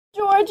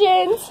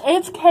Georgians.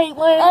 It's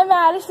Kaitlyn And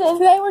Madison.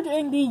 Today we're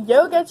doing the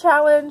yoga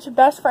challenge,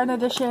 best friend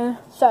edition.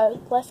 So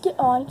let's get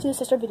on to the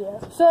sister video.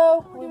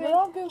 So we went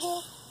on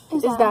Google.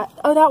 Is that?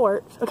 Oh, that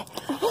works. Okay.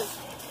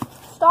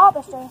 Stop,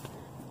 Esther.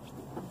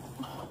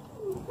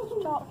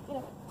 Stop.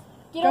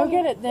 Go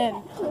get it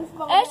then.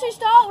 Esther,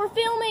 stop. We're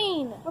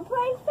filming. We're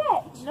playing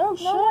fetch. No,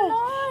 No, we're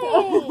not.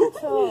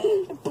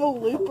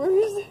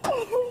 Bloopers.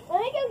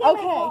 Let me go get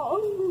Okay. my ball.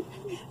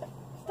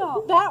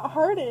 Stop. That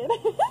hurted.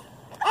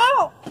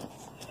 Ow!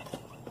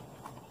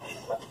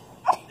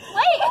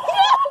 Wait.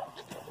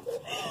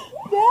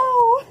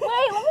 No.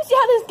 Wait, let me see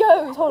how this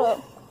goes. Hold up.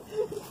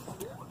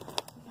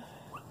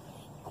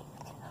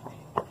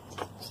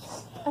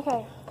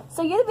 Okay.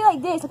 So you gotta be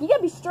like this. Like, you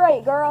gotta be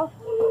straight, girl.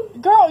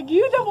 Girl,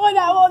 you the one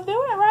that won't do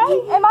it,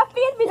 right? And my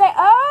feet be like,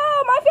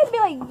 oh, my feet be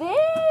like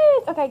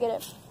this. Okay, get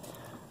it.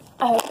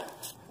 Oh.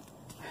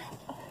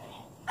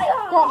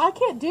 Girl, I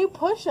can't do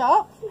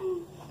push-ups.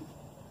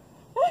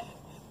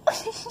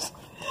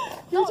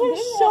 You're too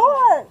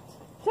short.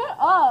 Shut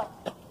up.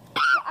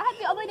 I have to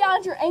be all the way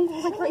down to your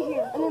ankles, like right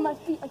here. And then my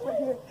feet, like right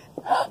here.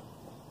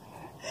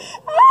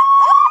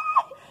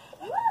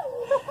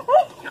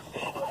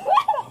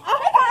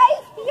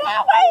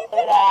 Yeah, wait a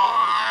minute.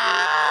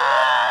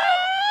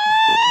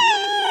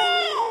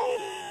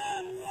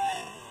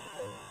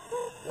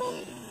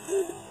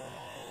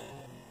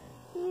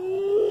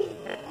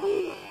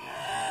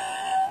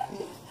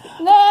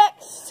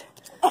 Next.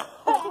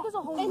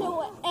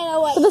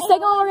 So the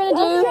second one we're gonna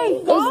do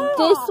is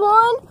this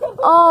one.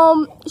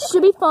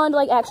 Should be fun to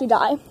like actually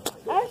die.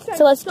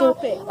 So let's do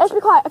it. Let's be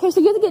quiet. Okay, so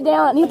you have to get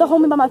down and you have to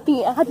hold me by my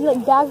feet. I have to be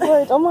like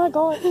backwards. Oh my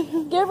god.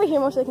 Get over here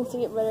more so they can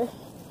see it better.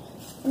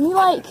 And you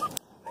like.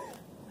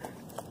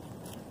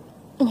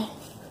 Wait.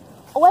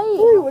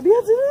 What do you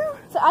have to do?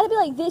 So I have to be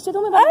like this. You have to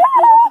hold me by my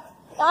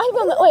feet. I have to be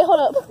on the. Wait, hold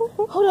up.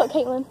 Hold up,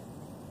 Kaitlyn.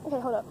 Okay,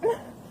 hold up.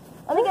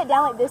 Let me get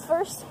down like this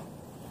first.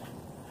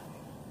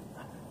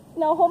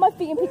 No, hold my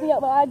feet and pick me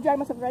up, but I drag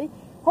myself. Ready?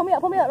 Hold me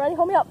up, ready?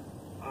 Hold me up.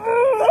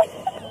 Wait.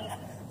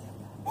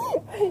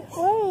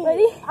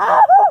 Ready?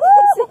 Ow!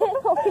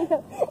 Hold me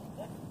up.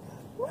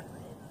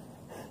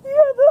 You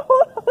have to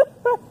hold on to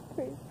my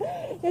feet.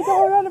 You have to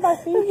hold on to my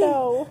feet,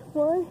 though.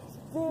 1,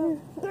 2,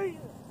 3.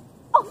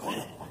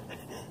 Oh.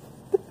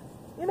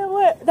 You know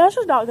what? That's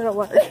just not gonna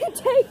work.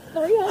 Take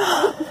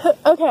 300.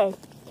 Okay.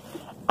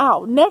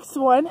 Ow. Next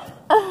one.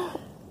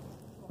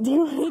 Do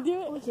you want to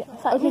do it?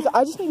 Yeah. Okay, so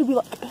I just need to be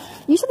like.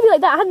 You should be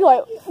like that. I have to be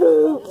like.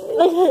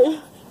 Okay.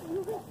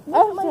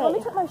 Let me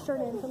tuck my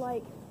shirt in to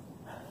like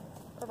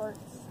reverse.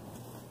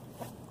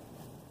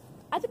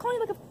 I have to call you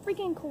like a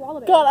freaking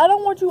koala bear. God, I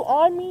don't want you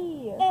on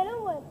me.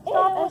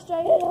 Stop, SJ.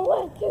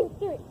 1, 2,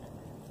 3.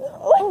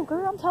 Oh,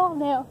 girl, I'm telling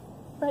now.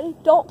 Ready?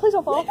 Please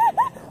don't fall.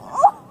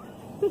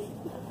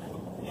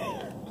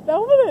 That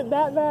wasn't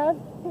that bad.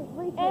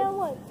 And a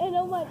 1, and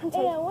a 1, and a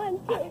 1,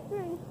 2,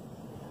 3.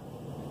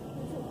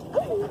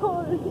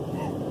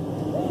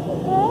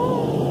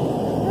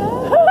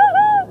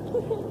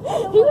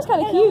 He was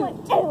kind of cute.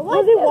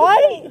 Was he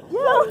white?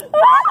 Yeah.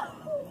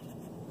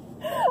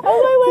 Oh,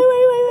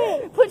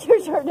 wait. Put your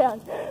shirt down.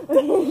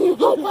 Okay.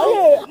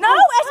 No,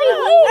 Ashley,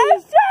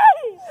 please.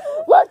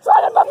 We're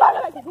trying to put my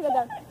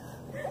down.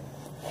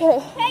 Okay.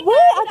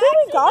 Wait, I think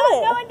we got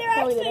it. No,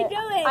 we didn't.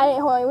 I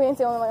didn't. Hold on, we didn't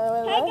see one.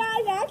 Hey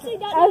guys, I actually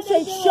don't know what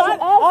Ashley, they're shut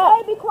doing. up.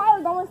 Hey, be quiet.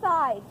 Go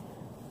inside.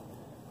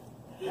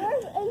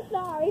 Where's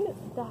inside?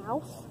 The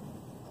house.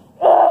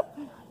 Oh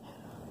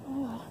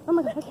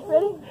my god. Okay,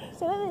 ready?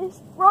 Say like this.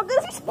 We're all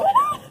good.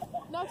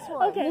 Next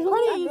one. Okay, This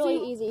one's pretty really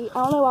easy. I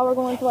don't know why we're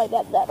going to like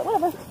that, but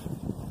whatever.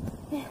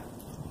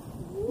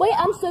 Wait,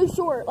 I'm so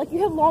short. Like, you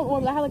have long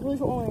arms. I have like really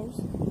short arms.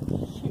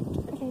 Shoot.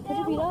 Okay, put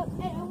your feet up.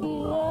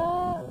 Feet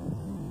up.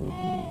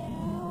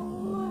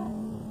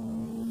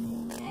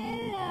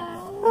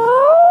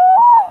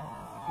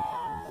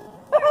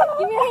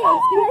 Give me your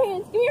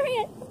hands. Give me your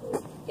hands.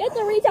 You have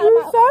to reach out.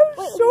 You're so short.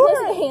 Let's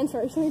do the hands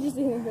first. Let me just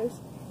do the hands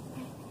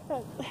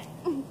first.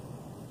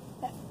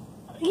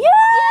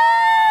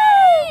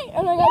 Yay!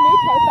 And I got a new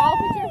profile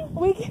picture.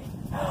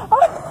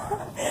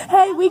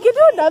 Hey, we can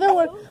do another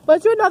one.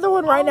 Let's do another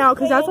one right now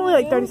because that's only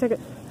like 30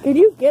 seconds. Can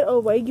you get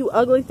away, you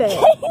ugly thing?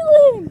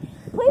 Kaitlyn!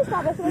 Please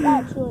stop. That's like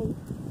actually.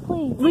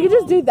 Please. We can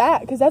just do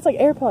that because that's like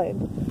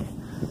airplane.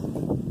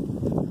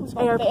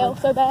 Airplane. Fail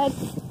so bad.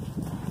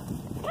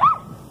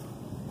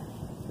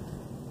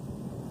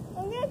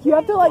 You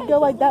have to like go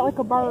like that like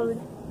a bird.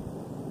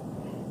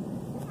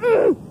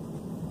 Wait.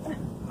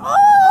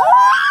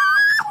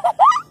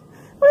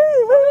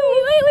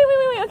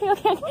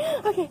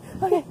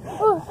 Okay.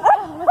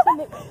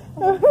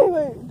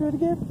 Wait, do it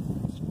again.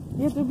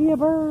 You have to be a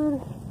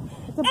bird.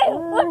 It's a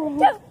bird. 1,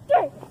 2,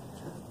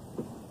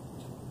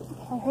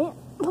 3.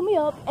 Put me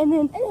up and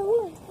then.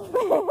 Oh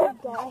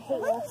God, I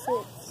hate wall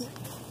sits.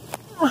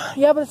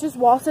 Yeah, but it's just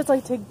wall sits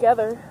like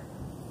together.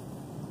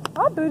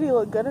 My booty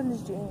look good in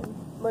this jeans.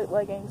 Like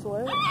leggings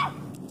would.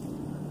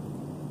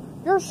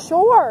 You're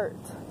short.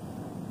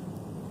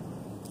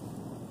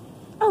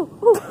 Oh,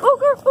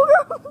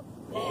 girl.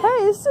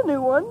 Hey, it's a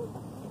new one.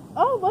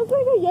 Oh, let's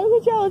make a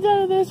yoga challenge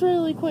out of this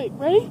really quick.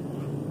 Ready?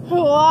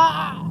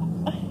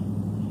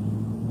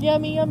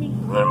 Yummy, yummy.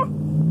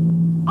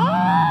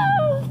 Ah!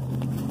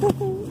 Go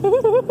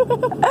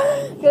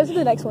to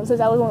the next one since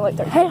that was only like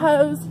 30. Hey,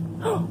 hoes.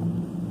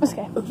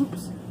 Okay.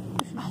 Oops.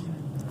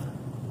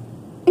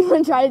 You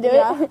want to try to do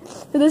it?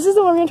 So this is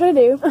the one we're going to try to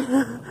do.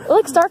 It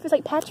looks starfish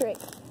like Patrick.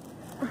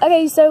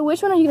 Okay, so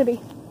which one are you going to be?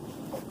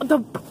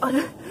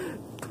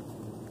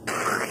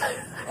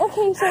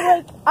 Okay, so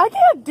like... I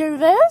can't do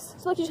this.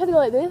 So like you just have to go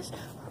like this.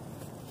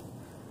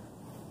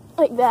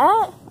 Like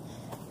that.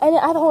 And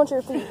then I have to hold onto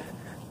your feet.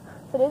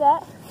 So do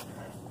that.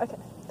 Okay.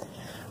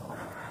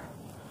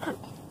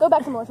 Go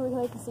back some more so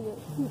we can see it.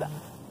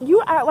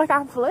 You act like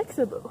I'm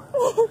flexible.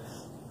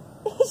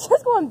 It's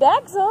just going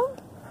back some.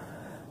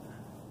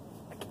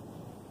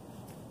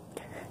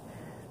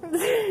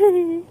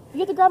 You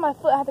have to grab my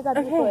foot. I have to grab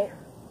your foot.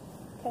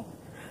 Okay.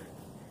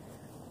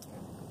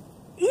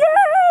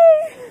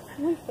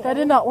 Yay! That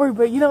did not work,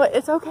 but you know what?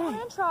 It's okay. I'm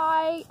gonna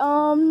try.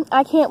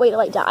 I can't wait to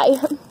like die.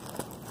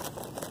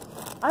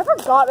 I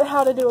forgot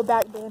how to do a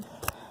back bend.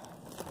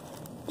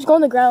 Just go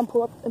on the ground,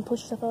 pull up, and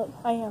push yourself up.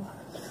 I am.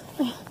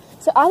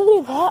 So I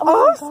do that.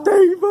 Oh,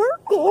 stay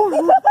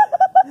vertical.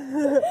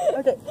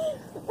 Okay.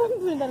 I'm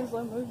doing that in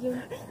slow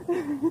motion.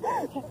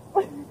 Okay.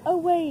 Oh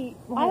wait,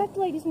 I have to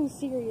like do something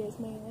serious,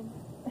 man.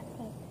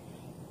 Okay.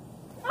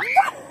 I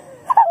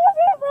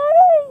wasn't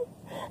ready.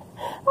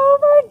 Oh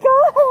my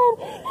god!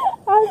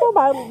 I saw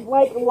my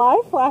like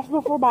life flash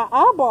before my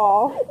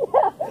eyeball.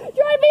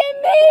 Try being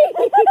me.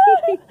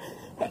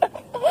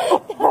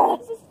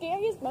 That's the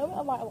scariest moment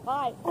of my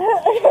life.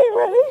 Okay,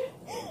 ready?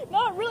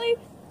 Not really.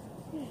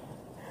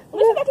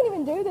 Let's see if I can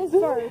even do this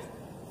first.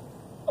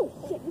 Oh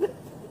shit.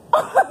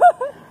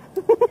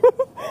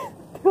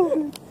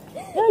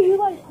 No, you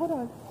like, hold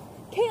on.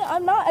 Kayla,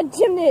 I'm not a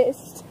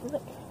gymnast.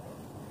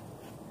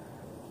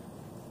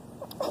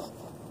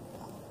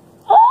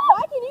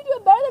 Why can you do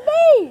it better than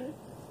me?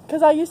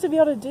 Because I used to be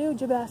able to do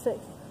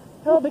gymnastics.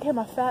 Until I became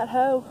a fat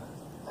hoe.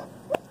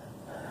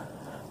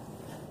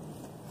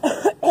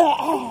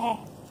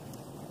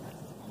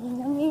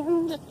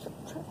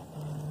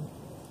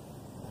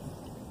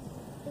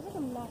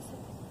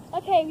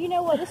 Okay, you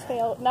know what? This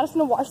failed. Madison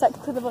gonna watch that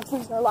clip of us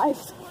losing our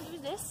lives. What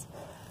is this?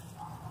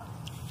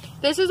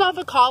 This is off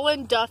of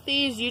Colin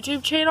Duffy's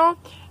YouTube channel.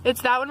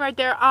 It's that one right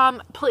there.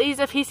 Please,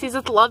 if he sees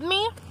it, love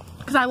me.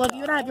 Because I love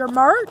you and I have your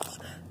merch.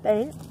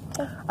 Thanks.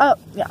 Oh,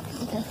 yeah.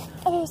 Okay.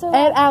 Okay, so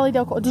and Allie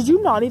Delco. Did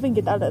you not even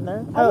get that in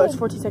there? Oh, it's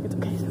 14 seconds.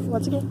 Okay, so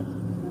once again.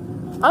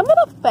 I'm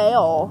gonna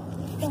fail.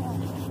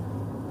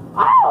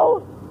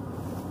 Ow!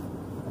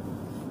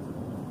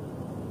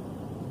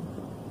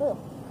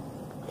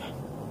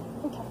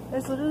 Okay.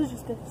 It's literally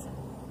just this.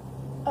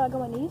 Go on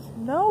my knees?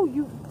 No,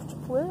 you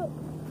flip.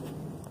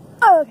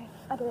 Oh, okay.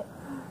 I did it.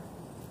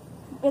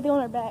 We have to go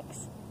on our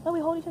backs. No, we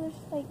hold each other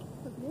just like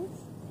this.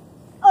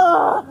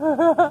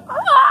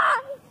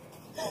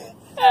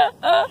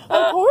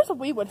 Of course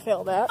we would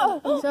fail that.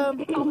 So,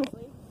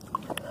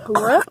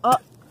 grip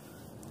up.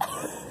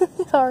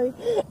 Sorry.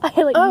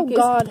 I like Oh mucus.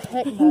 god,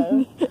 heck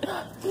no.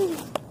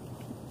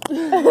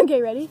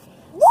 Okay, ready?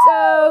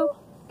 So,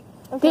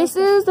 this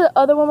is the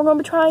other one we're going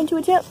to be trying to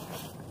attempt.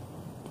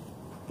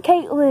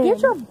 Kaitlyn.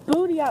 Get your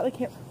booty out of the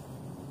camera.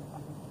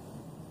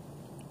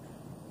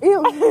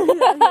 Ew.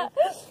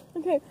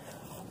 Okay.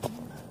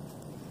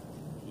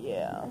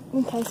 Yeah.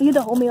 Okay, so you have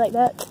to hold me like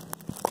that.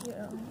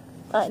 Yeah.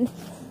 Fine.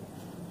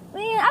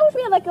 Man, I wish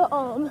we had like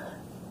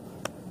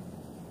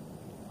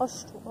a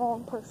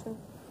strong person.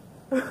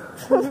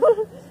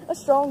 A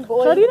strong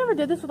boy. So you never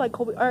did this with like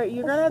Colby. Alright,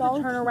 you're gonna have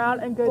to turn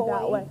around and go boy.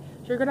 that way.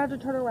 So you're gonna have to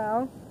turn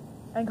around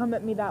and come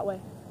at me that way.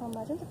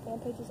 Imagine the fan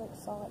pages like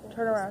saw it.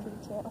 Turn around.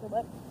 Okay,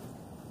 but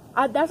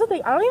That's the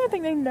thing. I don't even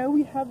think they know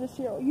we have this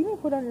channel. You need to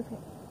put on your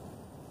pants.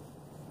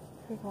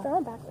 they're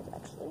on backwards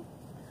actually.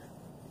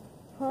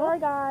 Sorry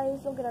guys,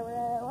 don't get over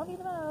it. Love you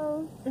the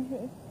most.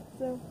 Okay,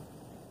 so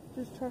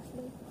just trust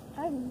me.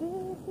 I'm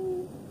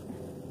busy.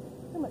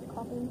 Too much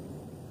coughing.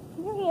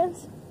 Your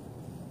hands.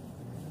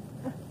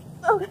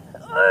 Okay.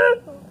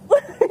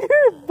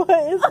 Your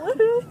butt is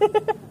literally.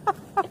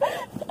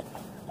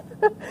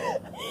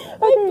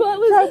 My butt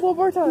was try one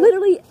more time.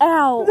 literally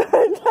out.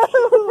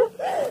 No.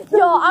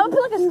 Yo, I'm gonna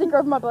put like a sticker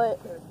over my butt.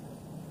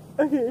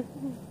 Okay.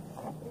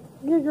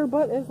 Yeah, your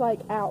butt is like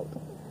out.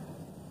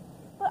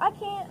 But I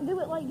can't do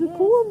it like Just this.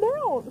 pull them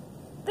down.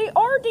 They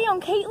are down,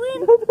 Kaitlyn.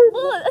 No, they're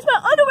Look, that's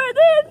my underwear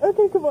then.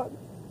 Okay, come on.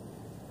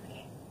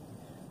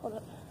 Hold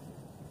up.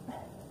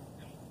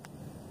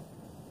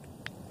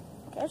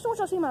 Okay, I just want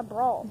y'all to see my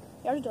bra.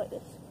 Yeah, I'll just do like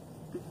this.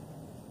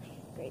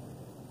 Great.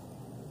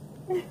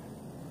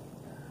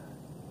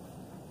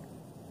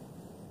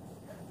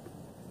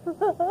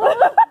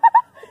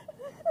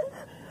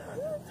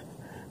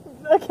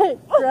 Okay,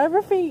 grab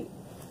your feet.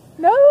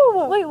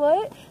 No! Wait,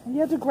 what?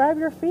 You have to grab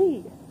your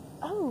feet.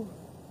 Oh.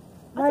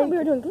 I thought we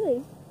were doing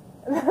good.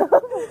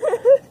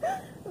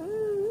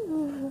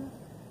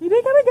 You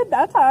didn't get a good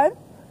that time.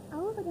 I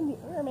was like in the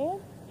air, man.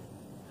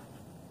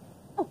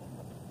 Oh.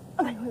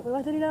 Okay, wait,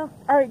 what do I do now?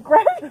 Alright,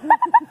 grab.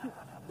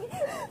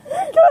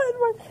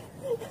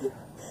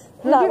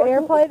 No, do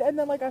airplane and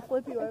then like I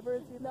flip you over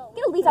and see no.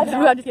 Get a leaf out of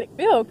I'm just kidding.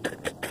 Ew.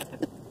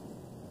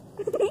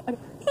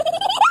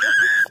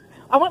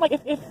 I want like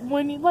if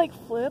when you like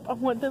flip, I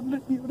want them to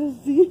be able to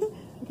see.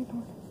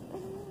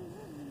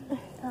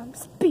 I'm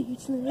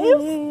speechless.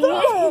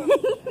 Stop.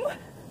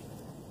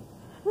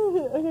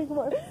 Okay, come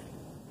on. Okay.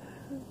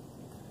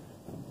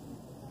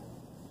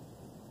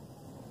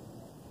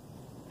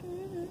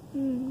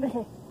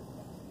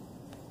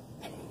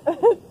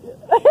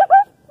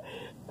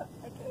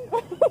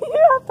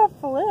 You have to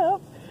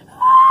flip.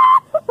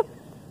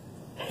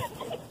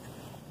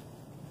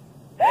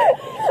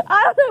 I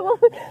don't know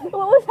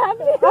what was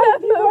happening.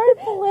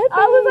 I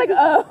was like,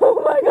 oh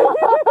my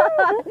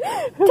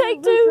god.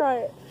 Take two.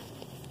 Right.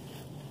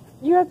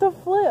 You have to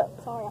flip.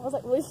 Sorry, I was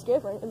like really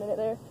scared for a minute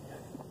there.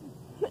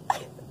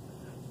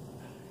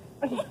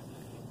 Okay.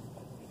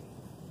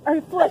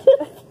 Alright, flip.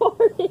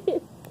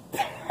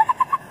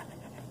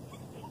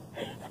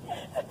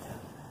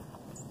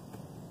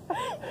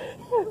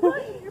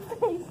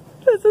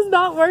 This is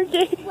not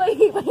working.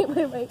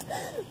 Wait.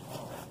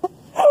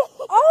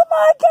 Oh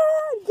my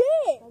god,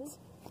 get!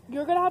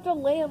 You're gonna have to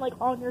land like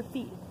on your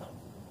feet.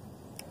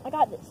 I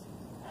got this.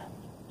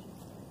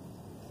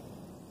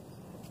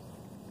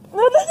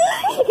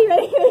 You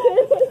ready?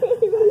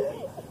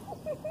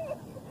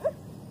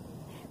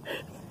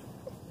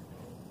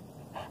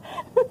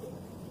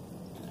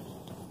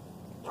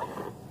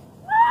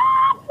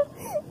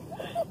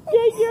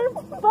 Get your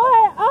foot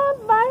off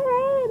my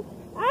head!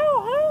 Ow,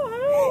 ow,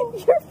 ow!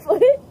 Your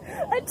foot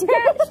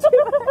attached to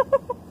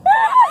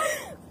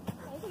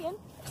it.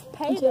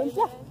 Pay them.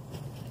 Yeah.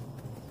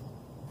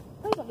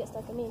 Please don't get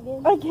stuck in me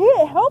again. I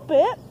can't help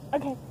it.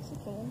 Okay.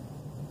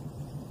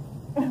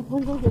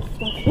 Please don't get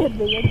stuck in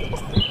me again.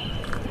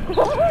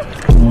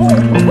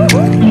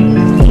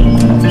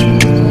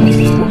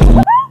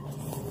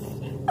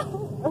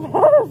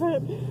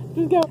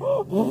 Just go.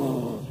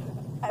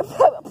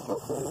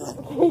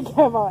 Okay,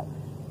 come on.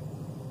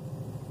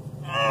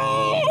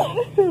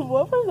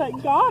 What was that?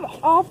 God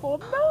awful.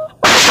 No.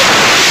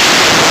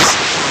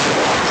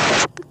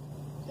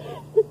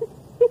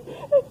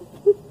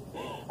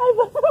 I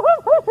love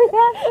my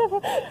reaction.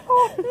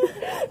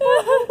 I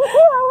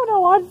want to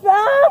watch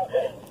that.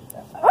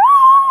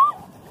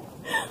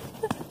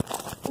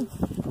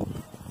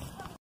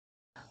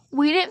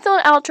 We didn't film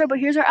an outro, but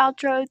here's our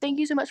outro. Thank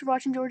you so much for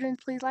watching, Georgians.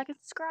 Please like and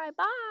subscribe.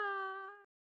 Bye.